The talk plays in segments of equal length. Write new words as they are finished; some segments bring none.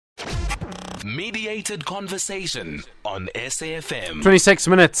Mediated Conversation on SAFM. 26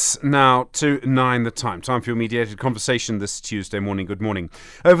 minutes now to 9 the time. Time for your Mediated Conversation this Tuesday morning. Good morning.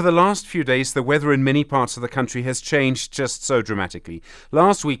 Over the last few days, the weather in many parts of the country has changed just so dramatically.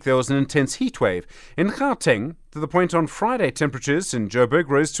 Last week, there was an intense heat wave. In Gauteng, to the point on Friday, temperatures in Joburg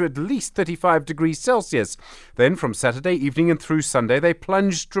rose to at least 35 degrees Celsius. Then from Saturday evening and through Sunday, they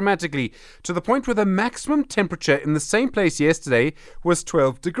plunged dramatically to the point where the maximum temperature in the same place yesterday was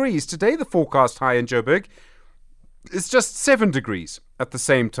 12 degrees. Today, the forecast high in Joburg is just 7 degrees. At the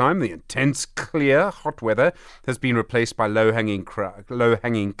same time, the intense, clear, hot weather has been replaced by low-hanging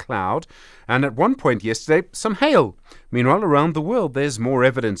cloud, and at one point yesterday, some hail. Meanwhile, around the world, there's more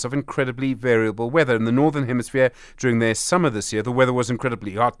evidence of incredibly variable weather. In the Northern Hemisphere, during their summer this year, the weather was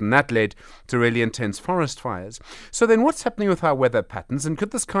incredibly hot, and that led to really intense forest fires. So then what's happening with our weather patterns, and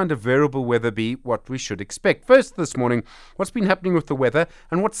could this kind of variable weather be what we should expect? First this morning, what's been happening with the weather,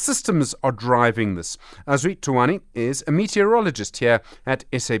 and what systems are driving this? Azwi Tuwani is a meteorologist here at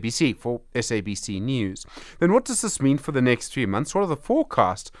SABC for SABC News. Then what does this mean for the next few months? What are the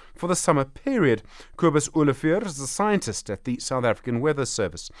forecasts for the summer period? Cobus Olivier is a scientist at the South African Weather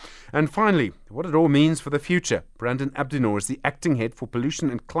Service. And finally, what it all means for the future. Brandon Abdinor is the acting head for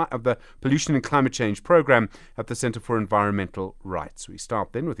of the Pollution and Climate Change Program at the Centre for Environmental Rights. We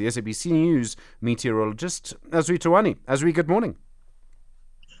start then with the SABC News meteorologist, Azwi Tuwani. Azwi, good morning.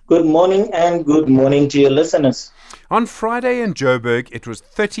 Good morning and good morning to your listeners. On Friday in Joburg, it was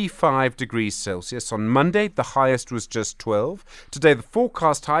 35 degrees Celsius. On Monday, the highest was just 12. Today, the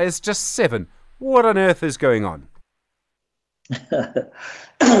forecast high is just 7. What on earth is going on?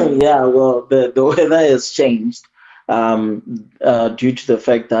 Yeah, well, the weather has changed due to the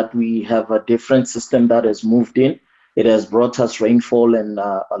fact that we have a different system that has moved in. It has brought us rainfall and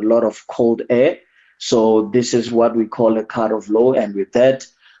a lot of cold air. So this is what we call a cut-off low, and with that,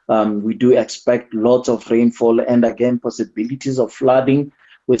 we do expect lots of rainfall and again possibilities of flooding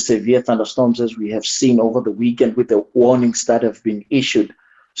with severe thunderstorms as we have seen over the weekend with the warnings that have been issued.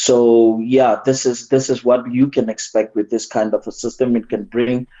 So yeah, this is what you can expect with this kind of a system. It can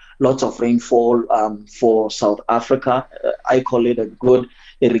bring lots of rainfall for South Africa. I call it a good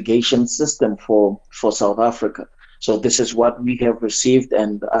irrigation system for South Africa. So this is what we have received,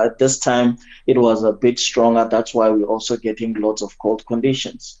 and at this time it was a bit stronger. That's why we're also getting lots of cold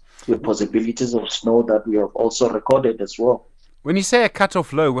conditions with possibilities of snow that we have also recorded as well. When you say a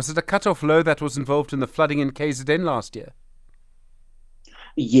cut-off low, was it a cut-off low that was involved in the flooding in KZN last year?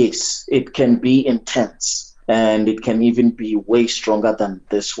 Yes, it can be intense, and it can even be way stronger than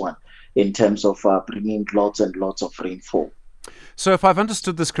this one in terms of bringing lots and lots of rainfall. So if I've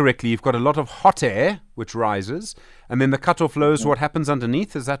understood this correctly, you've got a lot of hot air, which rises, and then the cut-off low is what happens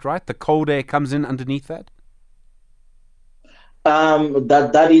underneath, is that right? The cold air comes in underneath that?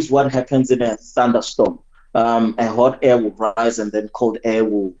 That is what happens in a thunderstorm. A hot air will rise and then cold air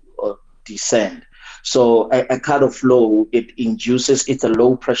will descend. So a cut-off low, it's a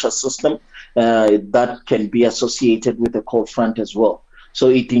low-pressure system that can be associated with a cold front as well. So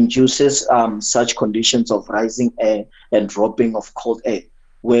it induces such conditions of rising air and dropping of cold air,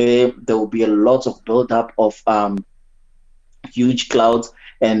 where there will be a lot of buildup of huge clouds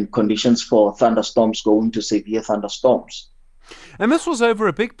and conditions for thunderstorms going to severe thunderstorms. And this was over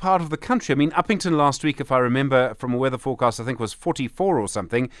a big part of the country. I mean, Uppington last week, if I remember from a weather forecast, I think was 44 or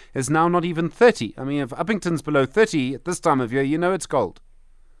something, is now not even 30. I mean, if Uppington's below 30 at this time of year, you know it's cold.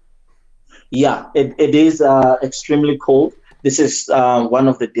 Yeah, it is extremely cold. This is one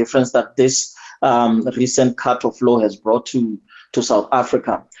of the difference that this recent cut-off low has brought to South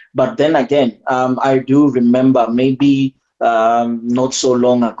Africa. But then again, I do remember maybe not so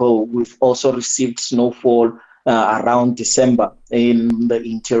long ago, we've also received snowfall around December in the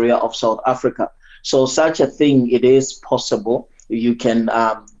interior of South Africa. So such a thing, it is possible. You can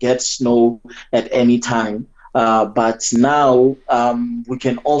get snow at any time. But now we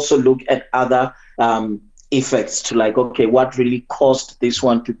can also look at other effects to like, okay, what really caused this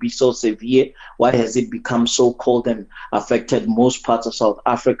one to be so severe? Why has it become so cold and affected most parts of South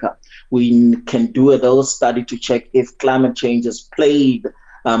Africa? We can do a little study to check if climate change has played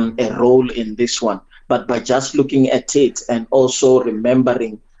a role in this one. But by just looking at it and also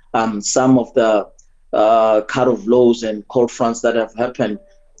remembering some of the cut-off lows and cold fronts that have happened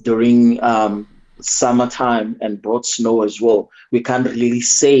during summertime and brought snow as well, we can't really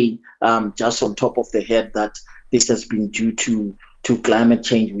say just on top of the head that this has been due to climate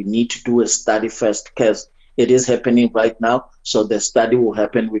change. We need to do a study first because it is happening right now. So the study will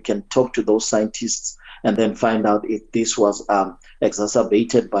happen. We can talk to those scientists and then find out if this was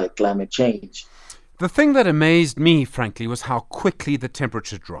exacerbated by climate change. The thing that amazed me, frankly, was how quickly the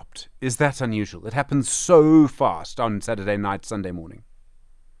temperature dropped. Is that unusual? It happened so fast on Saturday night, Sunday morning.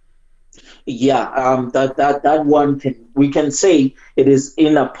 Yeah, that one we can say it is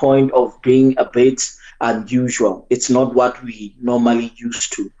in a point of being a bit unusual. It's not what we normally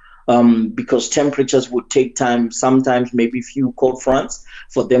used to. Because temperatures would take time, sometimes maybe few cold fronts,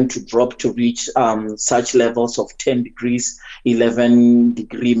 for them to drop to reach such levels of 10 degrees, 11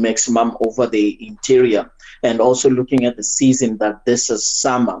 degree maximum over the interior. And also looking at the season that this is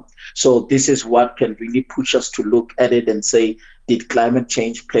summer. So this is what can really push us to look at it and say, did climate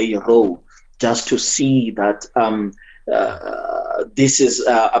change play a role? Just to see that this is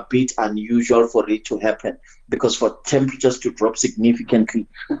a bit unusual for it to happen, because for temperatures to drop significantly,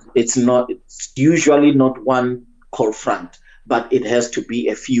 it's usually not one cold front, but it has to be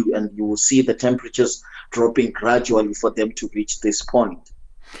a few, and you will see the temperatures dropping gradually for them to reach this point.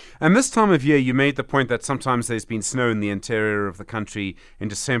 And this time of year, you made the point that sometimes there's been snow in the interior of the country in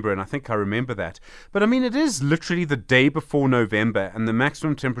December, and I think I remember that. But I mean, it is literally the day before November, and the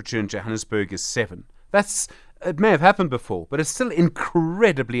maximum temperature in Johannesburg is 7. It may have happened before, but it's still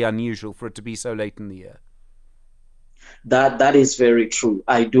incredibly unusual for it to be so late in the year. That is very true.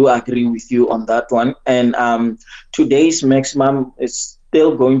 I do agree with you on that one. And today's maximum is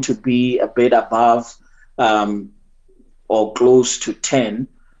still going to be a bit above or close to 10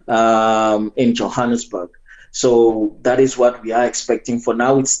 in Johannesburg. So that is what we are expecting. For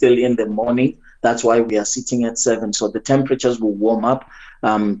now, it's still in the morning. That's why we are sitting at 7. So the temperatures will warm up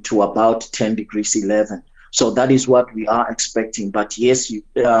to about 10 degrees 11. So that is what we are expecting. But yes,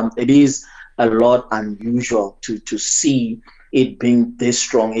 it is a lot unusual to see it being this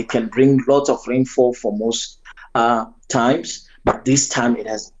strong. It can bring lots of rainfall for most times, but this time it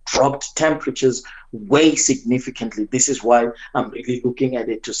has dropped temperatures way significantly. This is why I'm really looking at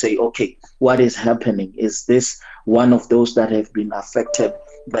it to say, okay, what is happening? Is this one of those that have been affected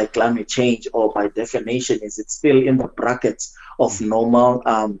by climate change, or by definition, is it still in the brackets of normal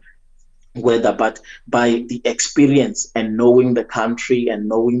weather? But by the experience and knowing the country and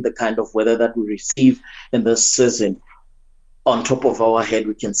knowing the kind of weather that we receive in this season, on top of our head,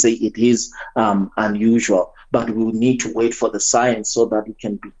 we can say it is unusual. But we will need to wait for the science so that we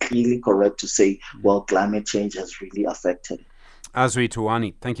can be clearly correct to say, well, climate change has really affected it. Azwi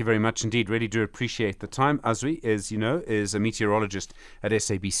Tuwani, thank you very much indeed. Really do appreciate the time. Azwi, as you know, is a meteorologist at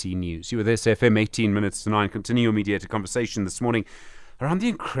SABC News. You were there, SFM, 18 minutes to 9. Continue your mediated conversation this morning around the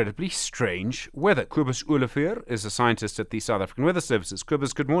incredibly strange weather. Cobus Olivier is a scientist at the South African Weather Services.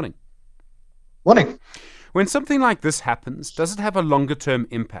 Cobus, good morning. Morning. When something like this happens, does it have a longer-term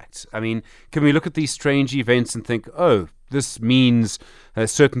impact? I mean, can we look at these strange events and think, oh, this means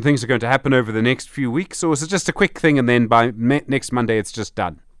certain things are going to happen over the next few weeks, or is it just a quick thing and then by next Monday it's just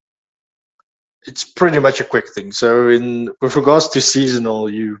done? It's pretty much a quick thing. So with regards to seasonal,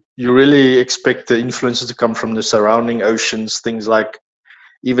 you really expect the influences to come from the surrounding oceans, things like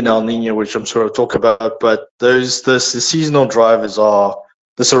even El Nino, which I'm sure I'll talk about, but the seasonal drivers are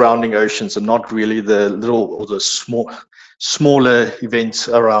the surrounding oceans and not really the little or the smaller events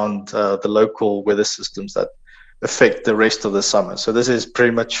around the local weather systems that affect the rest of the summer. So this is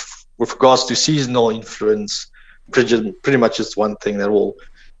pretty much, with regards to seasonal influence, pretty much just one thing that will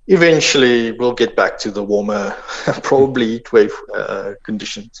eventually we'll get back to the warmer, probably heat wave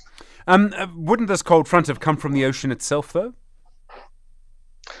conditions. Wouldn't this cold front have come from the ocean itself, though?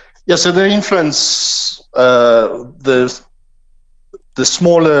 Yeah, so the influence, the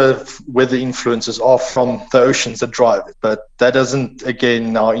smaller weather influences are from the oceans that drive it, but that doesn't,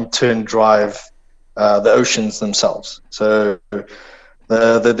 again, now in turn drive the oceans themselves. So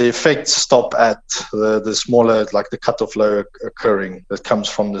the effects stop at the smaller, like the cutoff low occurring that comes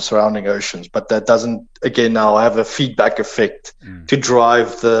from the surrounding oceans, but that doesn't, again, now have a feedback effect to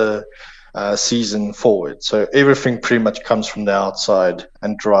drive the season forward. So everything pretty much comes from the outside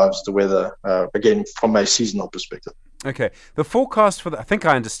and drives the weather, again, from a seasonal perspective. Okay. The forecast for I think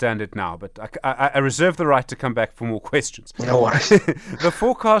I understand it now, but I reserve the right to come back for more questions. No worries. The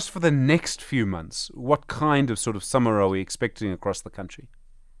forecast for the next few months, what kind of sort of summer are we expecting across the country?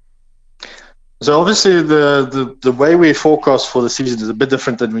 So obviously the way we forecast for the season is a bit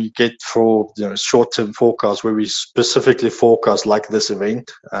different than we get for short-term forecasts, where we specifically forecast like this event,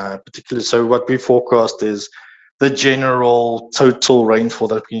 particularly. So what we forecast is the general total rainfall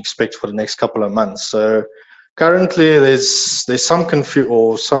that we expect for the next couple of months. So currently, there's some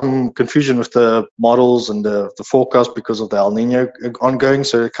confusion with the models and the forecast because of the El Nino ongoing.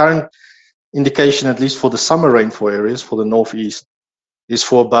 So the current indication, at least for the summer rainfall areas for the northeast, is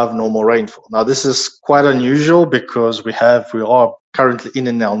for above normal rainfall. Now, this is quite unusual because we are currently in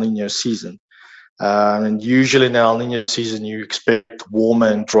an El Nino season. And usually in the El Nino season, you expect warmer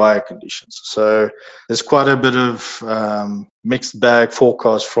and drier conditions. So there's quite a bit of mixed bag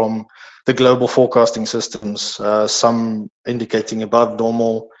forecast from the global forecasting systems, some indicating above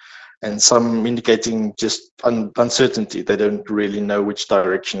normal and some indicating just uncertainty. They don't really know which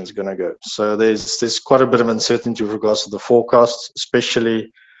direction it's going to go. So there's quite a bit of uncertainty with regards to the forecast,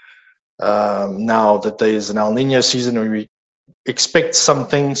 especially now that there is an El Nino season where we expect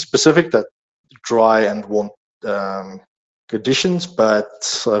something specific, that dry and warm conditions, but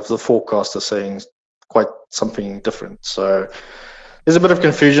the forecast are saying quite something different. So there's a bit of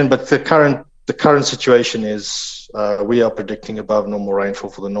confusion, but the current situation is we are predicting above normal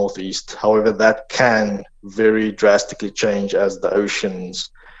rainfall for the northeast. However, that can very drastically change as the oceans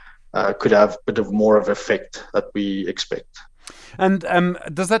could have a bit of more of effect that we expect. And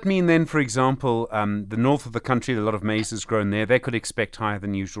does that mean then, for example, the north of the country, a lot of maize is grown there, they could expect higher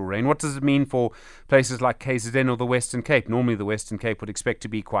than usual rain? What does it mean for places like KZN or the Western Cape? Normally the Western Cape would expect to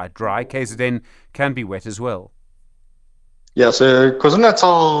be quite dry. KZN can be wet as well. Yeah, so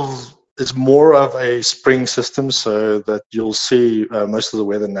KwaZulu-Natal is more of a spring system, so that you'll see most of the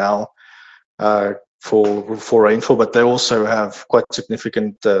weather now for rainfall, but they also have quite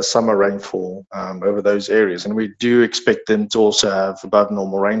significant summer rainfall over those areas, and we do expect them to also have above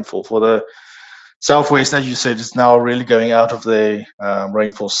normal rainfall. For the southwest, as you said, it's now really going out of the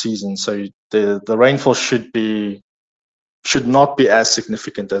rainfall season, so the rainfall should not be as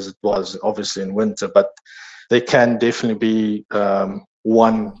significant as it was obviously in winter, but there can definitely be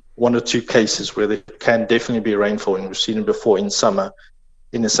one or two cases where there can definitely be rainfall, and we've seen it before in summer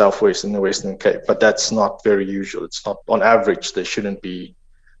in the southwest and the Western Cape, but that's not very usual. It's not, on average, there shouldn't be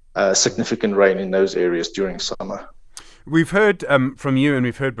significant rain in those areas during summer. We've heard from you, and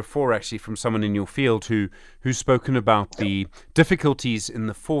we've heard before actually from someone in your field who's spoken about the difficulties in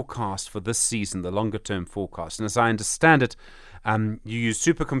the forecast for this season, the longer term forecast. And as I understand it, you use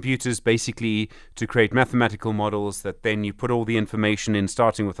supercomputers basically to create mathematical models that then you put all the information in,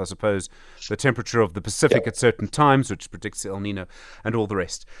 starting with, I suppose, the temperature of the Pacific at certain times, which predicts El Nino, and all the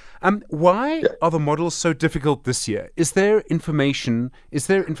rest. Why are the models so difficult this year? Is there information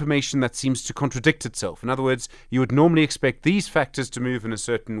that seems to contradict itself? In other words, you would normally expect these factors to move in a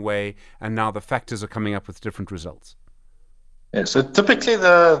certain way, and now the factors are coming up with different results. Yeah, so typically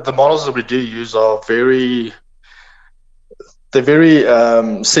the models that we do use are very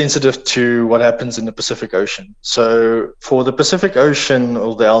sensitive to what happens in the Pacific Ocean. So for the Pacific Ocean,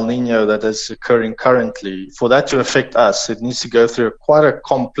 or the El Nino that is occurring currently, for that to affect us, it needs to go through quite a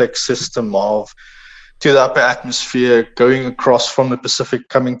complex system to the upper atmosphere, going across from the Pacific,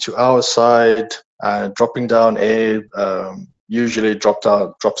 coming to our side, dropping down air, usually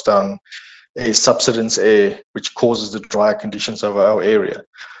drops down a subsidence air, which causes the drier conditions over our area.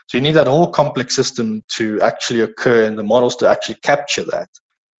 So you need that whole complex system to actually occur, and the models to actually capture that,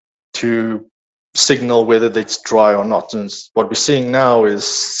 to signal whether it's dry or not. And what we're seeing now is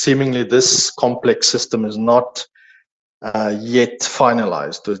seemingly this complex system is not yet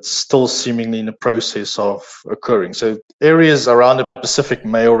finalized. It's still seemingly in the process of occurring. So areas around the Pacific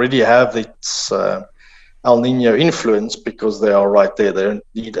may already have its El Nino influence because they are right there. They don't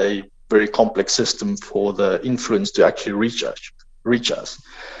need a very complex system for the influence to actually reach us.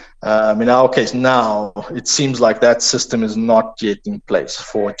 In our case now, it seems like that system is not yet in place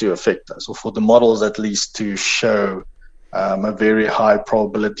for it to affect us, or for the models at least to show a very high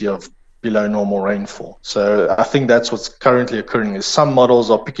probability of below normal rainfall. So I think that's what's currently occurring, is some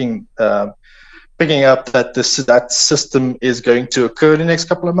models are picking up that that system is going to occur in the next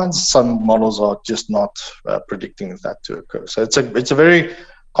couple of months. Some models are just not predicting that to occur. So it's a very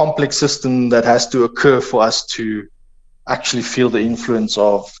complex system that has to occur for us to actually feel the influence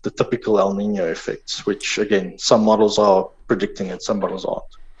of the typical El Nino effects, which again, some models are predicting it, some models aren't.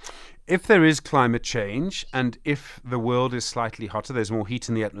 If there is climate change, and if the world is slightly hotter, there's more heat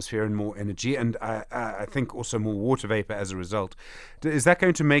in the atmosphere and more energy, and I think also more water vapor as a result, is that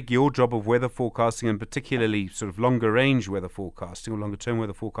going to make your job of weather forecasting, and particularly sort of longer range weather forecasting or longer term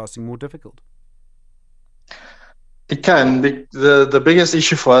weather forecasting, more difficult? It can. The biggest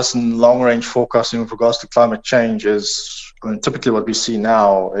issue for us in long-range forecasting with regards to climate change is, typically what we see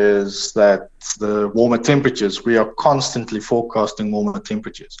now is that the warmer temperatures, we are constantly forecasting warmer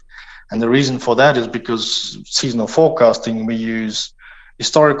temperatures. And the reason for that is because seasonal forecasting, we use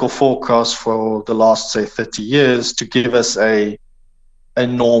historical forecasts for the last, say, 30 years to give us a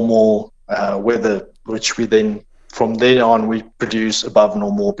normal weather, which we then, from there on, we produce above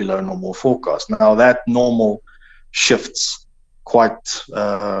normal, below normal forecast. Now that normal shifts quite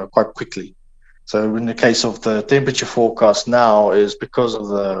quickly. So in the case of the temperature forecast now is because of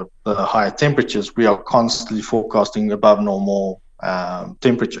the higher temperatures, we are constantly forecasting above normal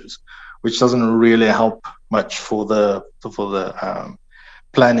temperatures, which doesn't really help much for the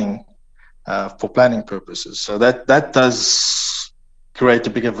planning for planning purposes. So that does create a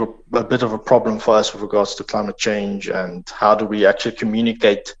bit of a problem for us with regards to climate change and how do we actually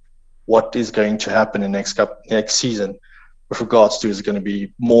communicate what is going to happen in next season with regards to is it going to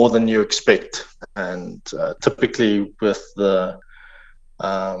be more than you expect. And typically with the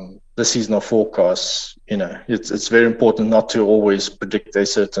seasonal forecasts, it's very important not to always predict a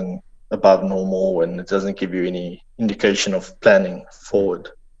certain above normal when it doesn't give you any indication of planning forward.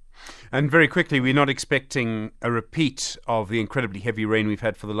 And very quickly, we're not expecting a repeat of the incredibly heavy rain we've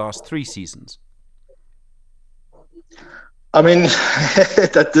had for the last 3 seasons. I mean,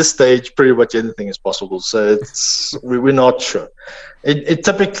 at this stage, pretty much anything is possible. So we're not sure. It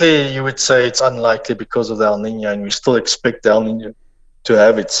typically, you would say it's unlikely because of the El Nino, and we still expect the El Nino to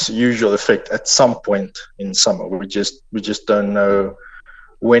have its usual effect at some point in summer. We just don't know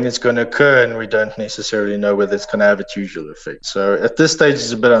when it's going to occur, and we don't necessarily know whether it's going to have its usual effect. So at this stage,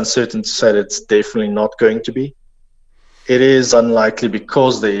 it's a bit uncertain to say that it's definitely not going to be. It is unlikely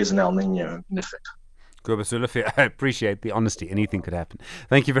because there is an El Nino effect. Cobus, Olivier, I appreciate the honesty. Anything could happen.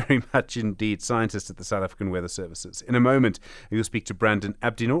 Thank you very much indeed, scientist at the South African Weather Services. In a moment, you'll speak to Brandon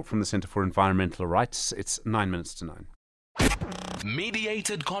Abdinor from the Centre for Environmental Rights. It's 9 minutes to 9.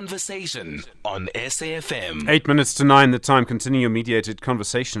 Mediated Conversation on SAFM. 8 minutes to 9, the time. Continue your mediated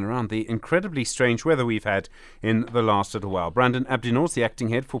conversation around the incredibly strange weather we've had in the last little while. Brandon Abdinor is the acting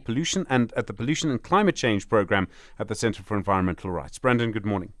head for pollution and at the Pollution and Climate Change Programme at the Centre for Environmental Rights. Brandon, good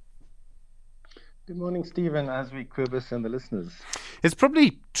morning. Good morning, Stephen, Azwi, Cobus, and the listeners. It's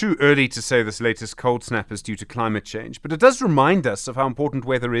probably too early to say this latest cold snap is due to climate change, but it does remind us of how important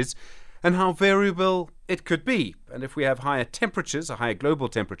weather is and how variable it could be. And if we have higher temperatures, a higher global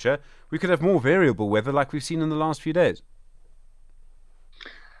temperature, we could have more variable weather like we've seen in the last few days.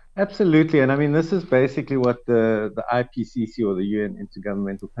 Absolutely. And I mean, this is basically what the IPCC, or the UN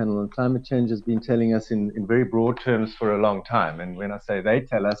Intergovernmental Panel on Climate Change, has been telling us in very broad terms for a long time. And when I say they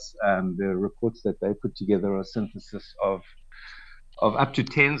tell us, the reports that they put together are a synthesis of up to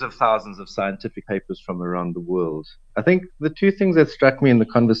tens of thousands of scientific papers from around the world. I think the two things that struck me in the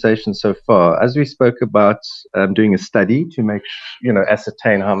conversation so far, as we spoke about doing a study to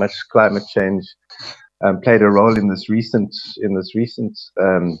ascertain how much climate change played a role in this recent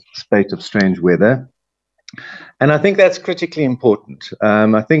spate of strange weather, and I think that's critically important.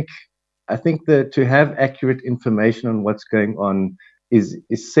 I think that to have accurate information on what's going on is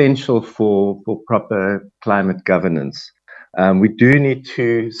essential for proper climate governance. We do need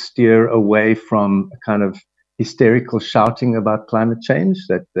to steer away from a kind of hysterical shouting about climate change,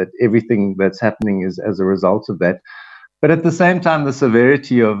 that everything that's happening is as a result of that. But at the same time, the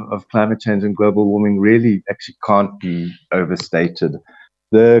severity of climate change and global warming really actually can't be overstated.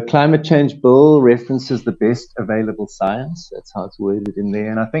 The climate change bill references the best available science. That's how it's worded in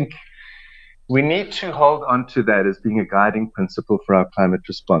there. And I think we need to hold on to that as being a guiding principle for our climate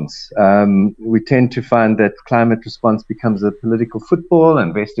response. We tend to find that climate response becomes a political football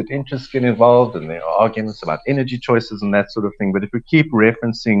and vested interests get involved, and there are arguments about energy choices and that sort of thing. But if we keep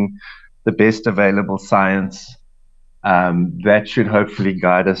referencing the best available science, that should hopefully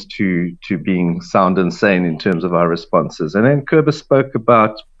guide us to being sound and sane in terms of our responses. And then Cobus spoke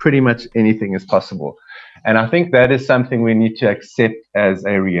about pretty much anything is possible. And I think that is something we need to accept as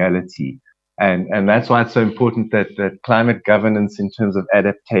a reality. And that's why it's so important that climate governance in terms of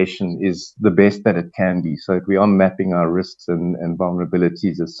adaptation is the best that it can be. So that we are mapping our risks and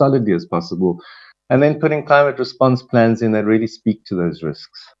vulnerabilities as solidly as possible, and then putting climate response plans in that really speak to those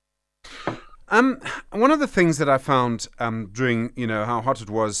risks. One of the things that I found during, how hot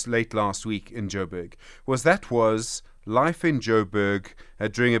it was late last week in Joburg was life in Joburg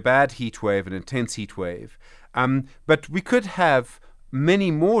during a bad heat wave, an intense heat wave. But we could have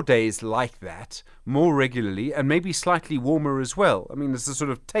many more days like that, more regularly, and maybe slightly warmer as well. I mean, there's a sort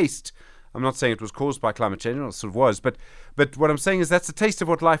of taste. I'm not saying it was caused by climate change, it sort of was, but what I'm saying is that's a taste of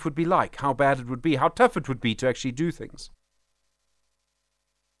what life would be like, how bad it would be, how tough it would be to actually do things.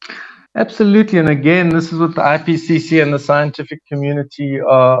 Absolutely. And again, this is what the IPCC and the scientific community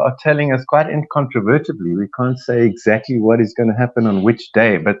are telling us quite incontrovertibly. We can't say exactly what is going to happen on which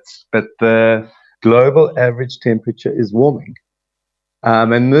day, but the global average temperature is warming.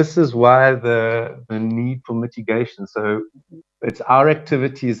 And this is why the need for mitigation. So it's our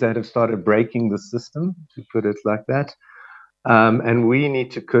activities that have started breaking the system, to put it like that. and we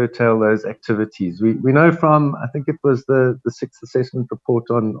need to curtail those activities. We know from, I think it was the sixth assessment report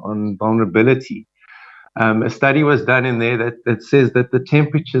on vulnerability. A study was done in there that says that the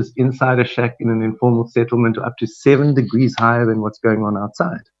temperatures inside a shack in an informal settlement are up to 7 degrees higher than what's going on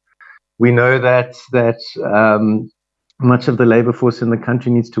outside. We know that much of the labor force in the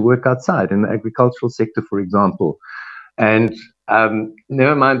country needs to work outside, in the agricultural sector, for example. And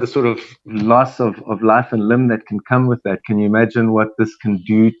never mind the sort of loss of life and limb that can come with that. Can you imagine what this can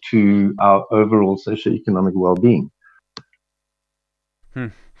do to our overall socioeconomic well-being?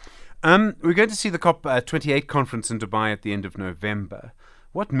 We're going to see the COP28 conference in Dubai at the end of November.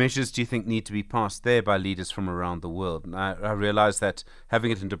 What measures do you think need to be passed there by leaders from around the world? And I realize that having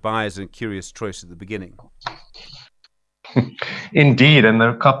it in Dubai is a curious choice at the beginning. Indeed, and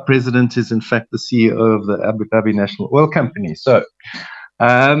the COP president is in fact the CEO of the Abu Dhabi National Oil Company. So,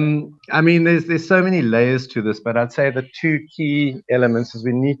 I mean, there's so many layers to this, but I'd say the two key elements is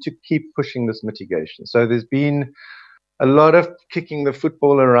we need to keep pushing this mitigation. So there's been a lot of kicking the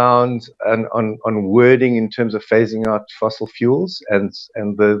football around and on wording in terms of phasing out fossil fuels, and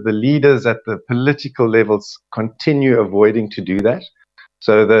the leaders at the political levels continue avoiding to do that.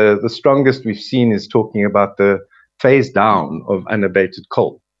 So the strongest we've seen is talking about the phase down of unabated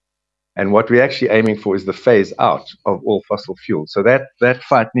coal. And what we're actually aiming for is the phase out of all fossil fuels. So that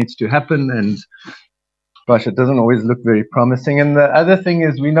fight needs to happen, and gosh, it doesn't always look very promising. And the other thing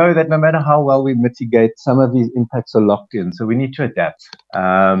is we know that no matter how well we mitigate, some of these impacts are locked in. So we need to adapt.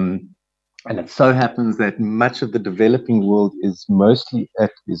 And it so happens that much of the developing world is most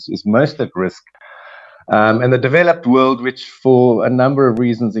at risk. And the developed world, which for a number of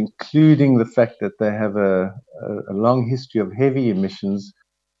reasons, including the fact that they have a long history of heavy emissions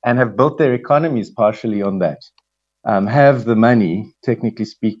and have built their economies partially on that, have the money, technically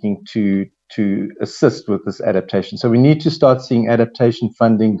speaking, to assist with this adaptation. So we need to start seeing adaptation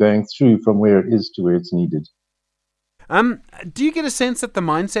funding going through from where it is to where it's needed. Do you get a sense that the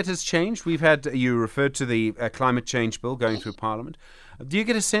mindset has changed? You referred to the climate change bill going through Parliament. Do you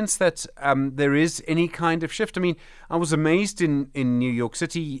get a sense that there is any kind of shift? I mean, I was amazed in New York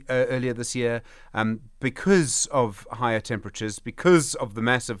City earlier this year because of higher temperatures, because of the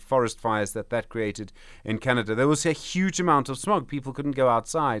massive forest fires that created in Canada. There was a huge amount of smog. People couldn't go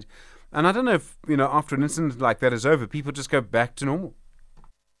outside. And I don't know if, after an incident like that is over, people just go back to normal.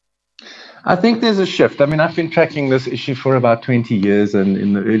 I think there's a shift. I mean, I've been tracking this issue for about 20 years, and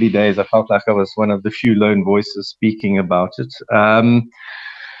in the early days, I felt like I was one of the few lone voices speaking about it.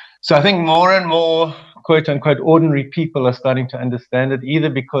 So I think more and more, quote unquote, ordinary people are starting to understand it, either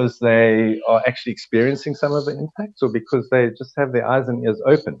because they are actually experiencing some of the impacts or because they just have their eyes and ears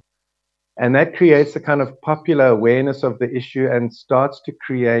open. And that creates a kind of popular awareness of the issue and starts to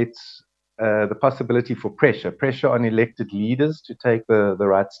create the possibility for pressure on elected leaders to take the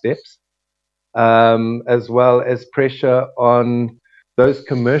right steps, as well as pressure on those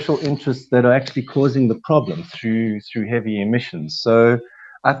commercial interests that are actually causing the problem through heavy emissions. So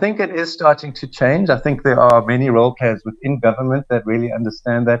I think it is starting to change. I think there are many role players within government that really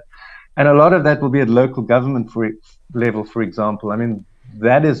understand that. And a lot of that will be at local government level, for example. I mean,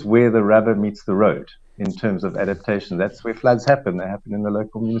 that is where the rubber meets the road in terms of adaptation. That's where floods happen. They happen in the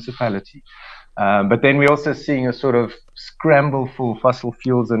local municipality. But then we're also seeing a sort of scramble for fossil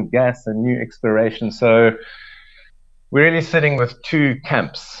fuels and gas and new exploration. So we're really sitting with two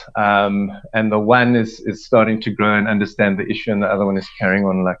camps. And the one is starting to grow and understand the issue, and the other one is carrying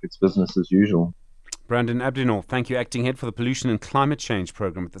on like it's business as usual. Brandon Abdinor, thank you, Acting Head for the Pollution and Climate Change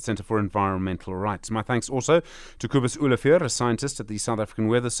Programme at the Centre for Environmental Rights. My thanks also to Cobus, a scientist at the South African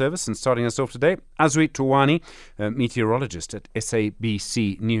Weather Service, and starting us off today, Azwi Tuwani, a meteorologist at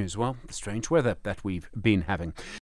SABC News. Well, the strange weather that we've been having.